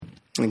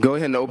Go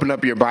ahead and open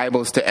up your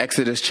Bibles to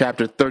Exodus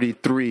chapter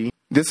 33.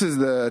 This is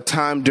the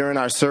time during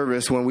our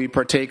service when we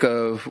partake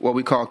of what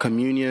we call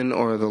communion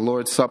or the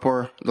Lord's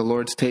Supper, the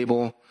Lord's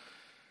table.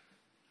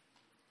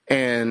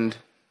 And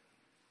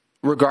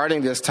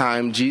regarding this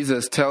time,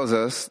 Jesus tells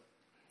us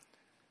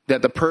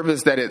that the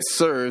purpose that it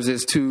serves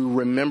is to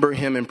remember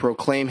him and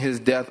proclaim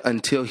his death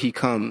until he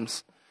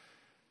comes.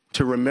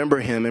 To remember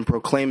him and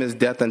proclaim his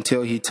death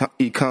until he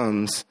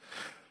comes.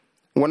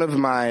 One of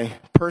my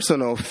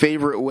personal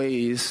favorite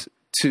ways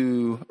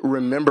to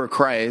remember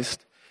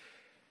Christ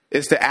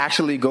is to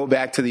actually go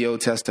back to the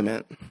Old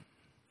Testament.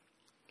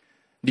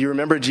 Do you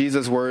remember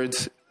Jesus'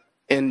 words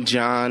in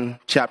John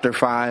chapter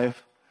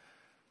 5?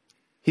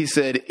 He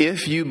said,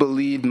 "If you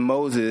believed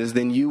Moses,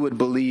 then you would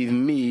believe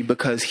me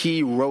because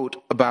he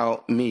wrote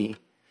about me."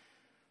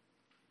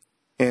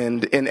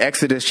 And in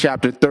Exodus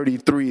chapter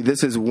 33,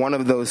 this is one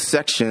of those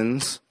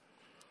sections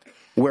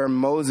where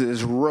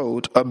Moses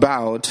wrote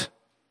about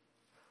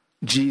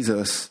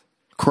Jesus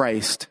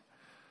Christ,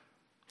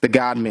 the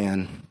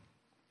God-man.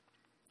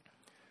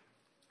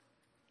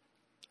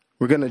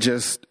 We're going to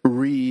just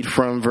read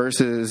from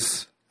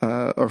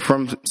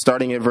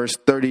starting at verse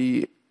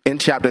 30 in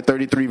chapter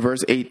 33,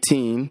 verse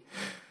 18,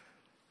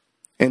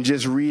 and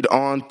just read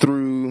on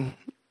through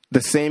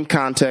the same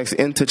context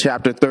into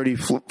chapter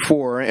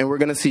 34. And we're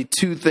going to see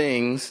two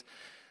things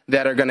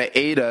that are going to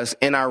aid us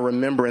in our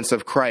remembrance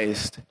of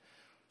Christ.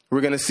 We're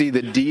going to see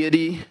the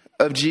deity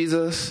of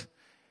Jesus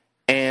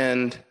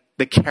and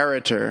the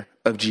character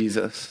of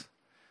Jesus.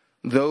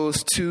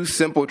 Those two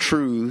simple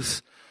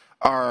truths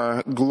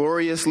are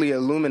gloriously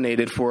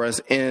illuminated for us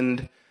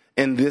in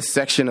this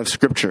section of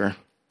Scripture.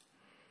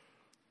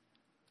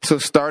 So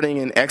starting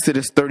in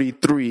Exodus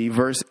 33,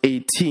 verse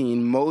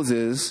 18,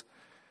 Moses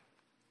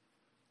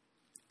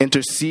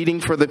interceding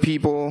for the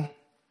people,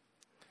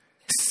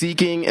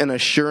 seeking an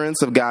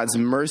assurance of God's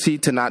mercy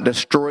to not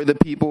destroy the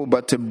people,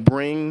 but to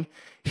bring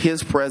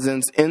his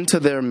presence into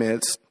their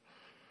midst.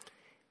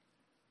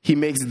 He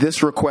makes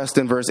this request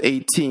in verse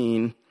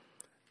 18.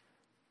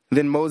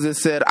 Then Moses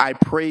said, "I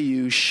pray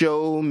you,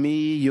 show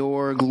me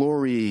your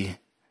glory."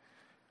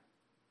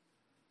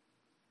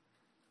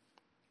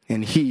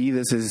 And he,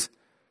 this is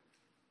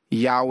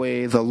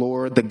Yahweh, the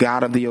Lord, the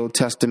God of the Old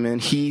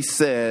Testament, he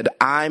said,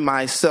 "I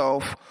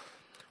myself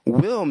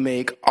will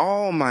make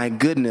all my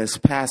goodness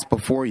pass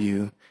before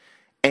you,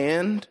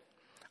 and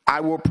I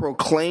will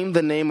proclaim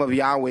the name of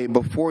Yahweh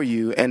before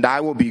you, and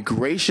I will be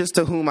gracious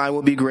to whom I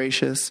will be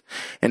gracious,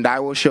 and I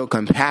will show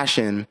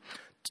compassion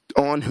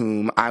on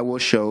whom I will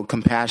show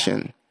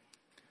compassion."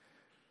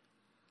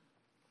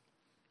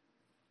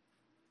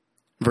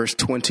 Verse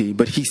 20,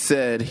 but he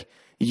said,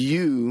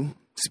 "You,"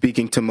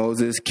 speaking to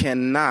Moses,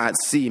 "cannot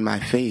see my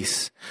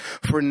face,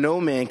 for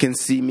no man can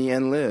see me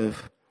and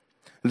live."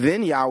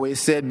 Then Yahweh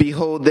said,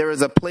 "Behold, there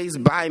is a place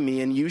by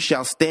me, and you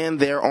shall stand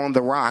there on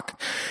the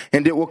rock.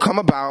 And it will come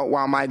about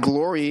while my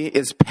glory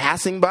is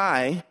passing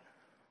by,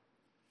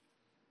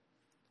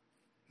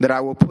 that I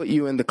will put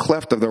you in the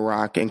cleft of the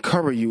rock and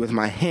cover you with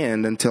my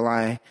hand until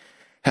I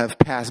have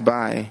passed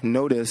by."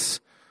 Notice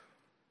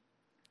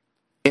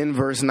in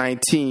verse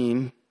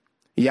 19,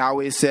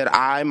 Yahweh said,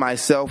 "I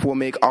myself will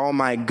make all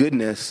my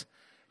goodness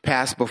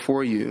pass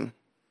before you."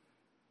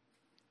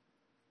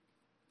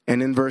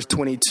 And in verse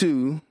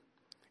 22,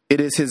 it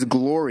is his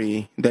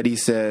glory that he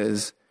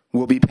says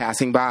will be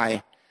passing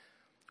by.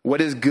 What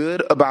is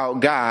good about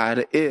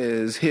God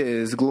is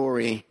his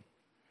glory.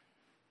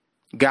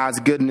 God's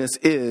goodness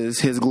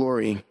is his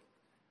glory.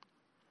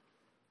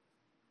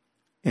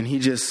 And he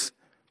just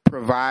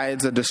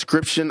provides a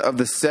description of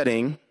the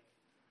setting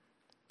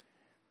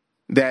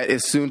that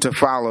is soon to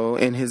follow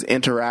in his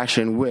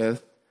interaction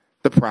with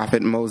the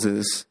prophet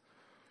Moses.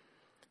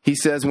 He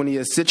says when he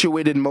has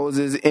situated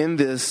Moses in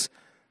this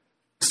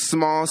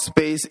small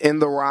space in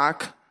the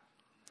rock,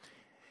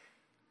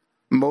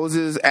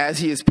 Moses, as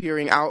he is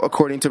peering out,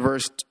 according to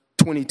verse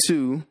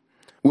 22,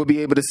 will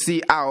be able to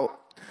see out,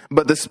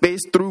 but the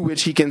space through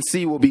which he can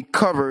see will be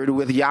covered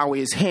with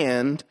Yahweh's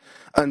hand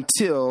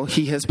until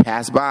he has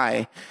passed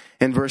by.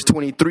 And verse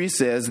 23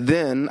 says,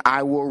 "Then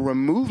I will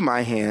remove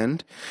my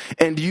hand,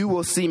 and you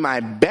will see my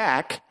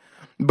back,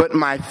 but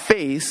my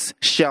face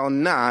shall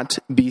not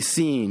be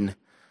seen."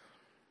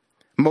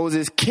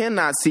 Moses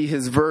cannot see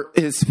his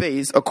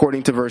face,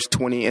 according to verse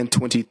 20 and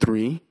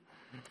 23.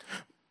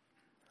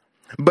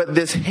 But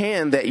this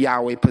hand that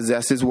Yahweh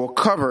possesses will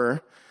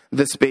cover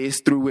the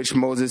space through which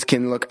Moses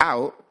can look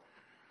out.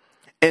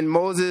 And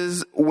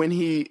Moses, when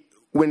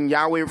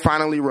Yahweh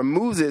finally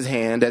removes his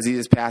hand as he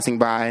is passing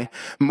by,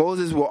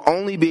 Moses will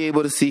only be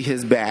able to see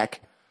his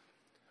back.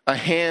 A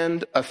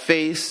hand, a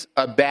face,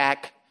 a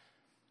back.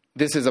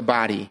 This is a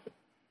body.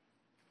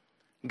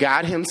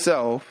 God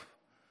himself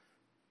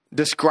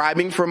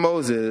describing for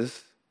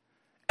Moses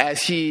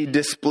as he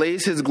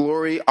displays his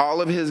glory, all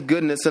of his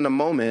goodness in a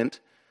moment,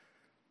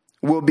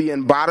 will be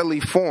in bodily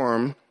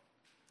form,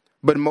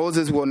 but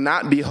Moses will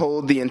not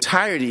behold the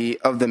entirety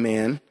of the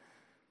man,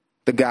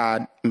 the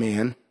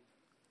God-man,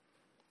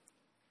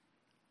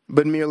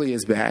 but merely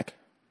his back.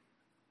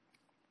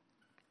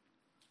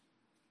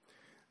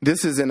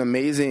 This is an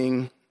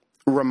amazing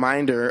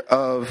reminder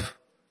of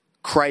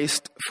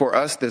Christ for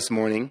us this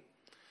morning,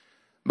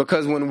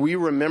 because when we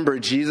remember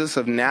Jesus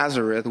of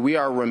Nazareth, we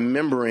are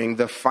remembering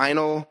the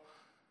final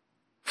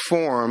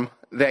form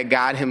that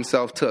God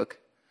himself took.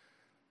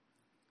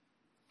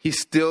 He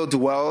still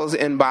dwells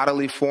in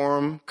bodily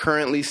form,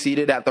 currently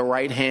seated at the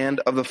right hand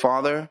of the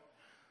Father.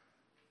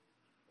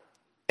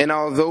 And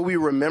although we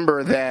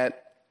remember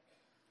that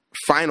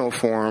final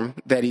form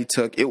that he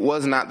took, it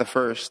was not the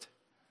first.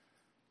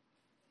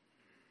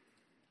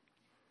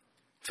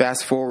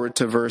 Fast forward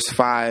to verse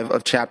 5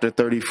 of chapter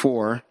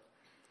 34.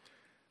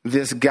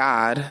 This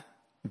God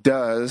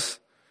does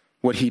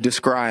what he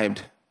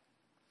described.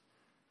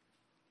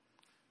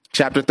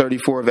 Chapter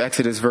 34 of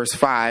Exodus, verse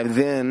 5.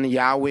 Then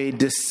Yahweh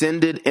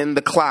descended in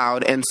the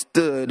cloud and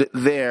stood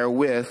there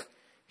with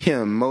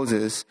him,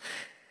 Moses.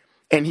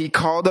 And he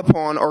called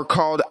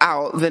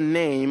out the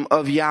name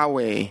of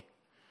Yahweh.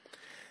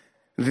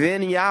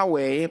 Then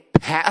Yahweh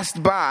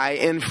passed by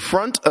in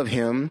front of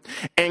him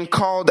and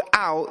called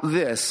out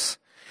this: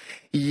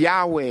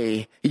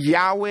 Yahweh,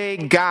 Yahweh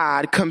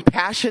God,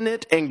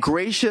 compassionate and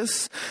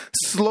gracious,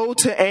 slow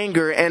to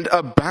anger and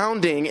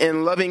abounding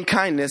in loving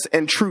kindness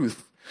and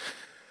truth,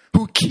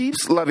 who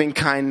keeps loving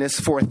kindness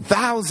for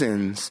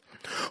thousands,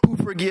 who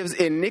forgives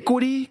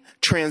iniquity,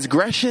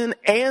 transgression,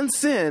 and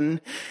sin,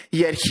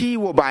 yet he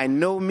will by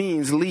no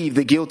means leave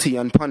the guilty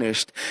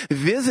unpunished,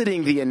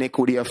 visiting the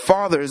iniquity of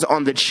fathers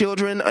on the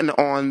children and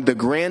on the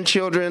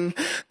grandchildren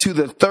to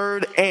the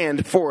third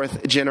and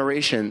fourth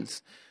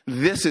generations.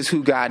 This is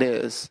who God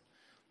is.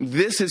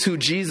 This is who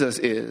Jesus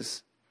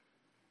is.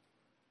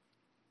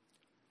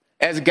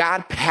 As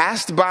God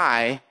passed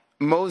by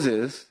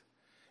Moses,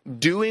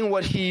 doing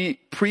what he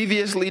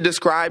previously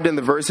described in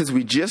the verses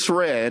we just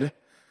read,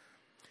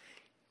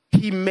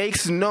 he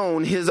makes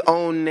known his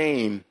own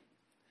name.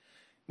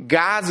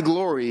 God's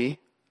glory,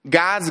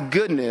 God's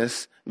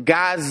goodness,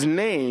 God's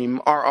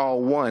name are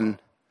all one.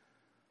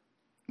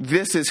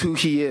 This is who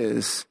he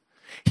is.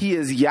 He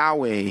is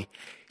Yahweh.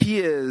 He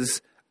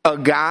is a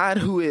God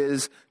who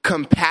is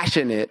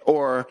compassionate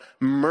or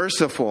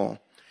merciful.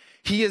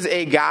 He is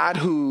a God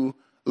who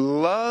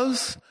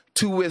loves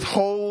to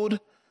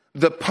withhold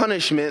the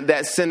punishment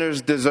that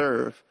sinners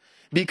deserve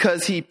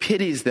because he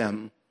pities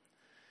them.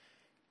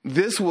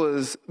 This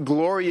was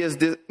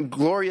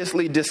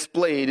gloriously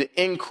displayed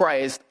in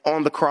Christ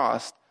on the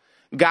cross.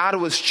 God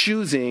was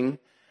choosing,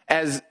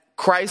 as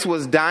Christ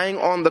was dying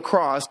on the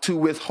cross, to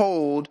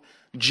withhold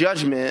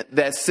judgment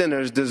that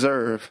sinners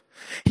deserve.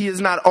 He is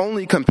not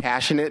only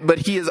compassionate, but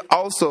he is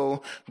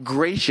also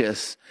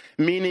gracious,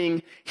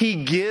 meaning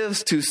he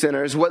gives to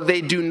sinners what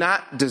they do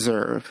not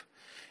deserve.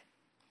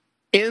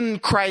 In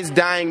Christ's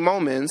dying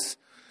moments,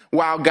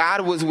 while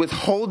God was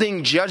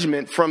withholding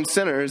judgment from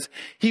sinners,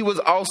 he was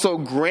also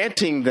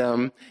granting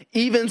them,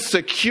 even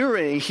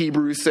securing,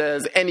 Hebrews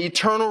says, an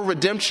eternal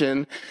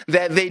redemption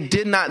that they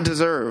did not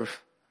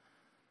deserve,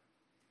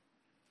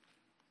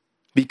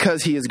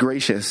 because he is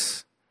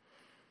gracious.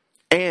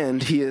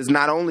 And he is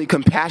not only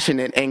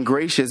compassionate and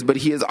gracious, but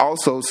he is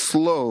also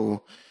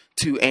slow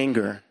to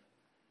anger.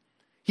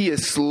 He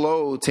is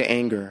slow to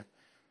anger.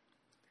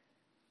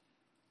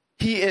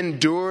 He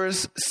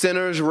endures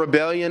sinners'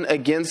 rebellion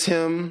against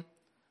him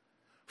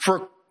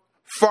for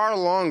far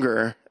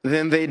longer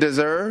than they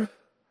deserve,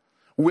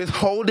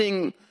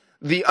 withholding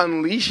the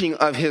unleashing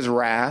of his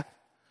wrath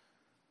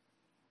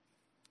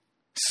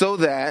so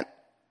that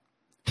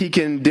he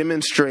can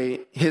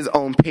demonstrate his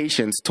own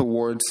patience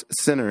towards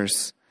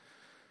sinners.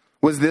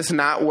 Was this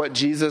not what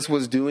Jesus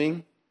was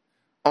doing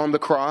on the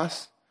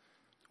cross?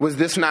 Was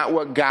this not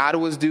what God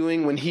was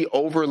doing when he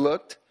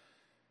overlooked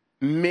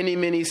many,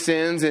 many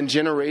sins in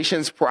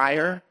generations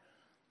prior,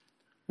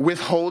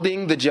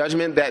 withholding the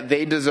judgment that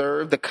they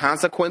deserved, the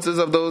consequences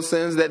of those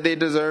sins that they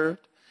deserved,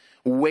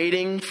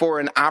 waiting for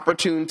an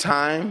opportune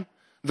time,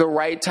 the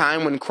right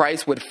time when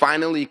Christ would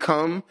finally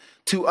come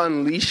to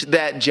unleash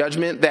that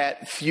judgment,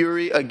 that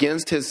fury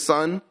against his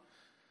son,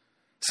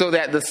 so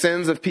that the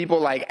sins of people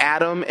like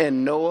Adam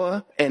and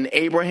Noah and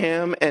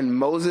Abraham and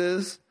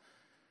Moses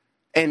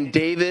and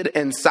David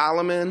and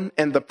Solomon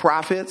and the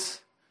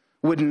prophets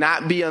would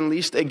not be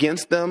unleashed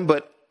against them,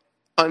 but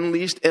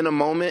unleashed in a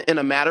moment, in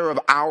a matter of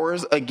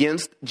hours,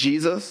 against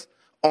Jesus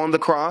on the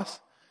cross,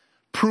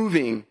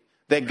 proving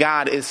that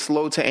God is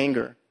slow to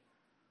anger.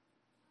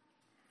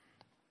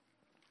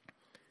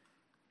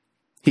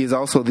 He is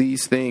also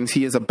these things.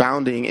 He is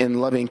abounding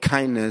in loving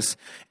kindness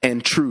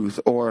and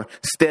truth, or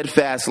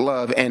steadfast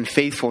love and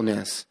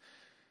faithfulness.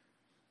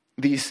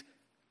 These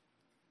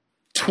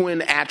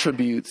twin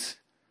attributes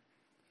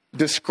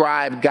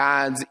describe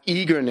God's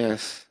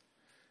eagerness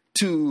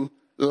to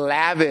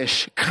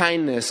lavish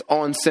kindness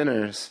on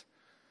sinners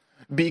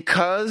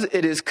because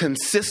it is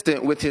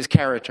consistent with his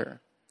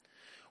character.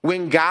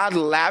 When God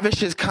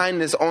lavishes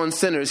kindness on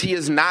sinners, he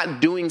is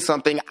not doing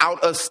something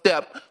out of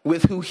step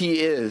with who he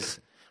is.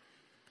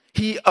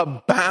 He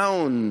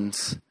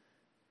abounds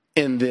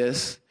in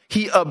this.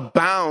 He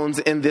abounds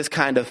in this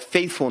kind of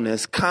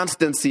faithfulness,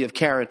 constancy of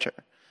character.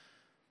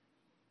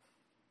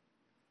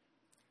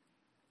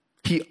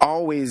 He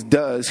always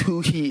does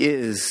who he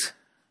is.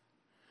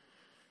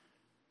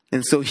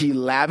 And so he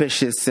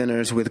lavishes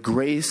sinners with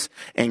grace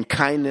and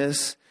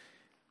kindness,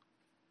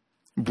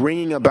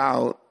 bringing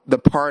about the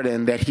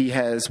pardon that he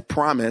has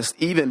promised,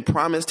 even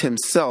promised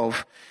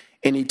himself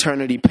in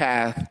eternity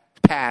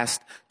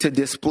past to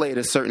display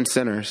to certain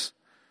sinners.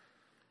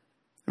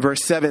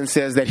 Verse 7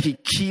 says that he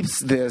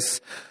keeps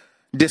this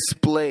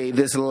display,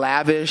 this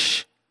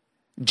lavish,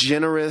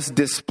 generous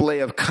display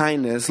of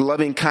kindness,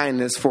 loving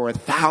kindness for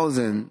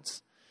thousands.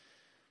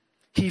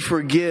 He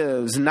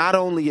forgives not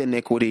only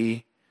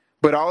iniquity,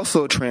 but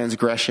also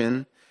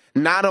transgression,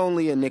 not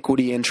only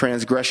iniquity and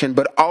transgression,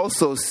 but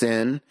also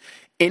sin.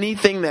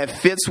 Anything that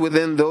fits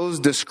within those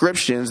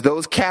descriptions,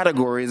 those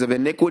categories of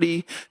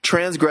iniquity,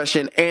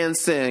 transgression, and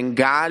sin,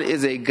 God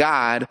is a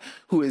God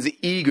who is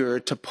eager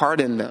to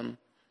pardon them.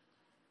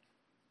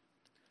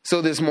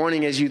 So this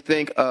morning, as you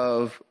think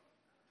of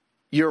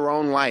your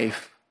own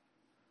life,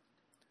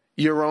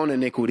 your own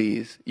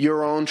iniquities,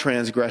 your own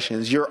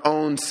transgressions, your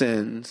own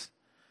sins,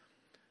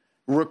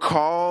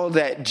 recall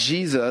that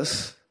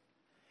Jesus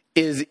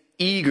is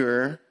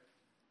eager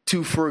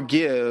to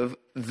forgive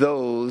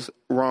those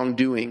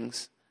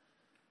wrongdoings.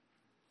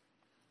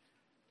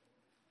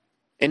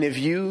 And if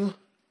you,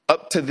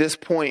 up to this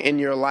point in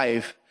your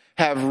life,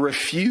 have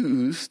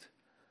refused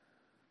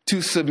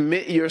to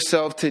submit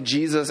yourself to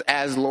Jesus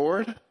as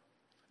Lord,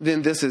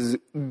 then this is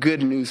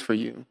good news for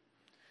you.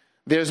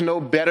 There's no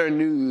better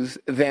news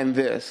than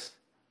this.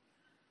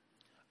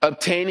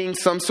 Obtaining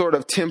some sort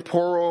of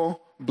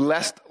temporal,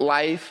 blessed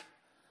life,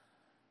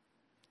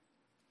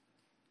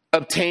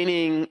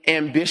 obtaining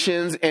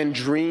ambitions and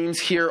dreams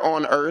here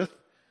on earth,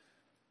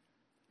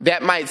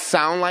 that might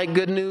sound like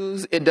good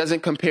news. It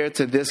doesn't compare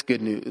to this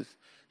good news.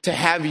 To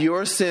have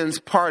your sins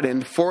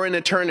pardoned for an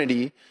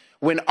eternity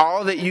when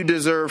all that you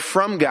deserve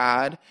from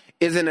God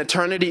is an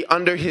eternity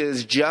under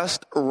his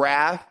just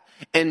wrath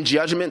and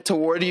judgment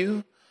toward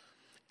you,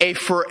 a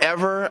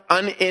forever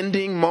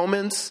unending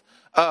moments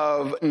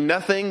of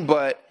nothing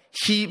but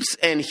heaps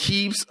and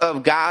heaps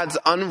of God's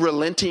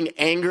unrelenting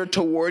anger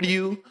toward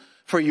you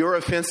for your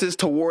offenses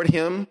toward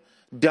him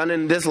done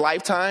in this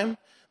lifetime.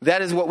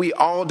 That is what we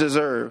all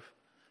deserve.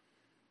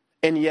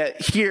 And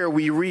yet here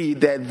we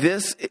read that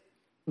this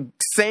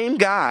same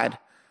God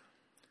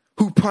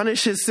who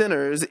punishes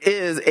sinners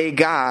is a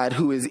God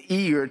who is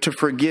eager to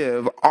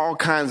forgive all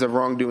kinds of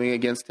wrongdoing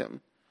against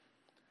him.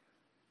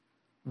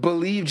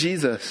 Believe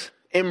Jesus.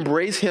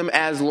 Embrace him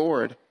as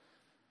Lord.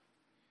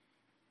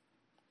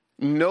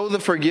 Know the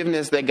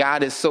forgiveness that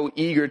God is so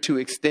eager to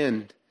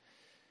extend.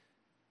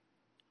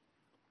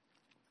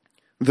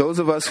 Those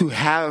of us who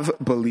have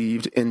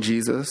believed in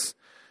Jesus,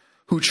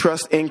 who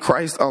trust in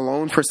Christ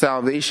alone for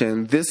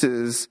salvation, this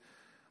is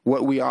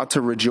what we ought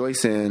to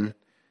rejoice in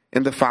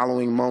the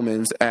following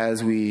moments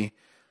as we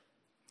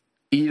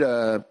eat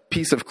a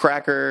piece of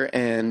cracker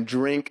and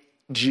drink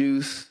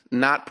juice,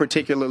 not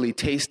particularly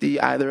tasty,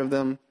 either of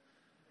them,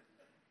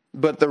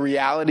 but the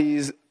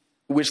realities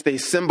which they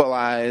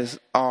symbolize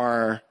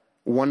are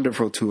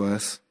wonderful to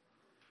us.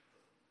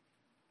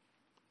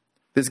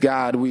 This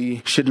God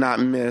we should not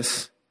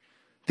miss.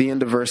 The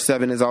end of verse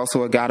 7 is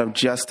also a God of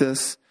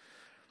justice.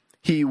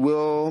 He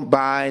will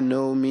by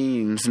no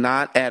means,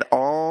 not at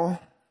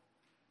all,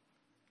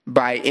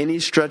 by any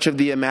stretch of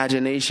the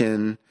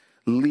imagination,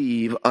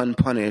 leave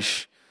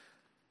unpunished.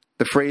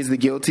 The phrase "the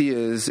guilty"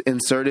 is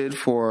inserted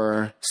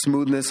for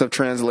smoothness of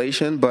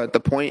translation, but the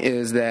point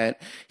is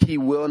that he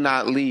will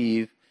not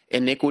leave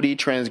iniquity,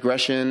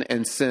 transgression,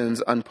 and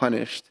sins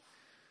unpunished.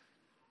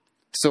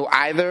 So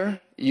either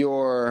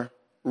your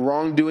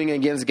wrongdoing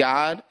against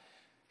God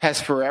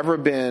has forever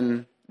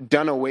been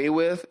done away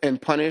with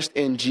and punished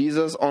in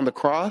Jesus on the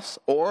cross,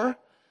 or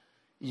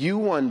you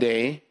one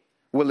day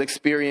will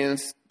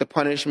experience the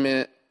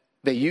punishment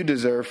that you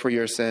deserve for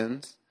your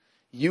sins.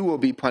 You will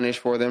be punished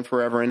for them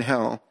forever in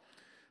hell.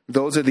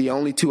 Those are the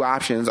only two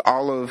options.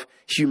 All of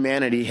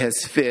humanity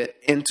has fit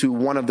into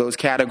one of those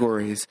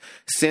categories.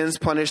 Sins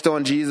punished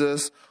on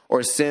Jesus,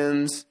 or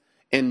sins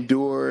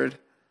endured,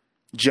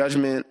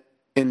 judgment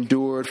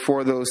endured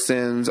for those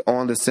sins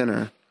on the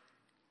sinner.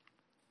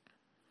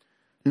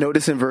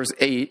 Notice in verse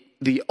 8,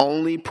 the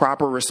only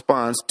proper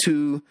response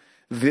to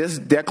this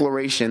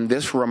declaration,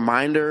 this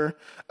reminder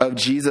of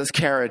Jesus'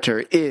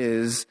 character,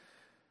 is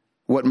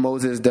what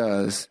Moses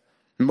does.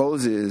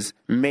 Moses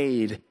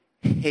made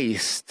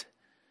haste.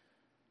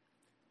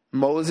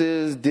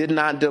 Moses did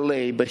not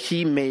delay, but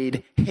he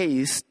made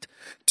haste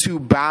to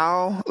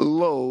bow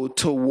low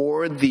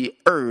toward the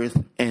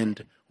earth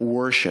and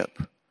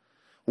worship.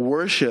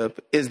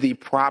 Worship is the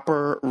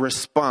proper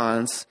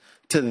response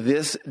to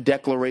this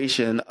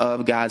declaration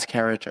of God's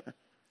character.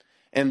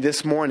 And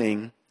this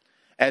morning,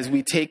 as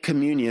we take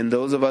communion,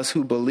 those of us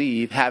who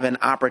believe have an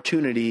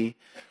opportunity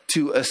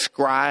to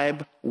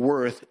ascribe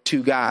worth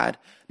to God.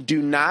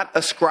 Do not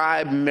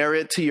ascribe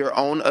merit to your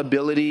own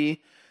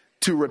ability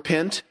to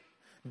repent.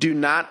 Do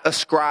not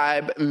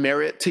ascribe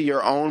merit to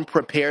your own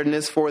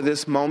preparedness for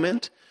this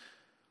moment.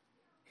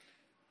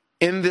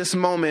 In this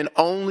moment,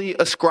 only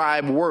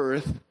ascribe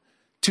worth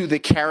to the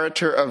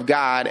character of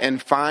God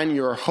and find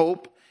your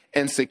hope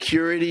and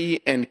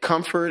security and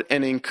comfort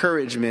and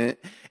encouragement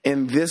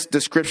in this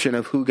description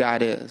of who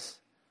God is.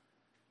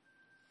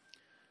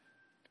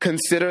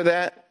 Consider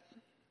that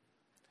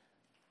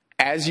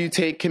as you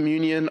take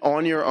communion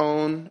on your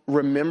own.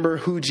 Remember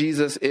who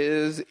Jesus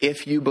is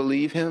if you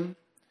believe him.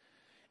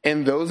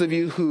 And those of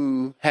you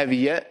who have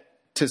yet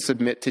to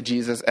submit to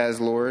Jesus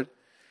as Lord,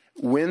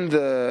 when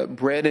the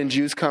bread and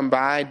juice come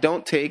by,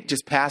 don't take,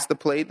 just pass the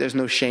plate. There's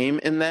no shame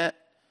in that.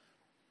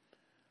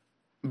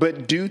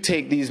 But do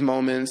take these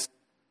moments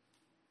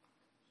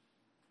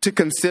to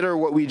consider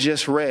what we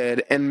just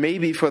read and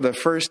maybe for the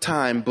first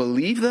time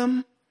believe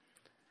them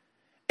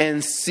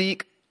and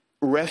seek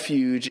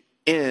refuge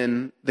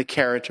in the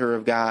character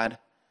of God.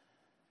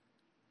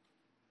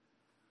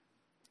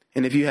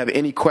 And if you have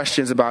any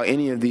questions about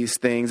any of these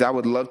things, I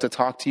would love to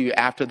talk to you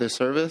after the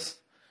service.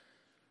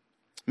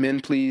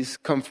 Men, please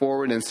come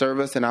forward and serve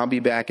us, and I'll be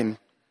back and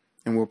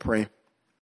we'll pray.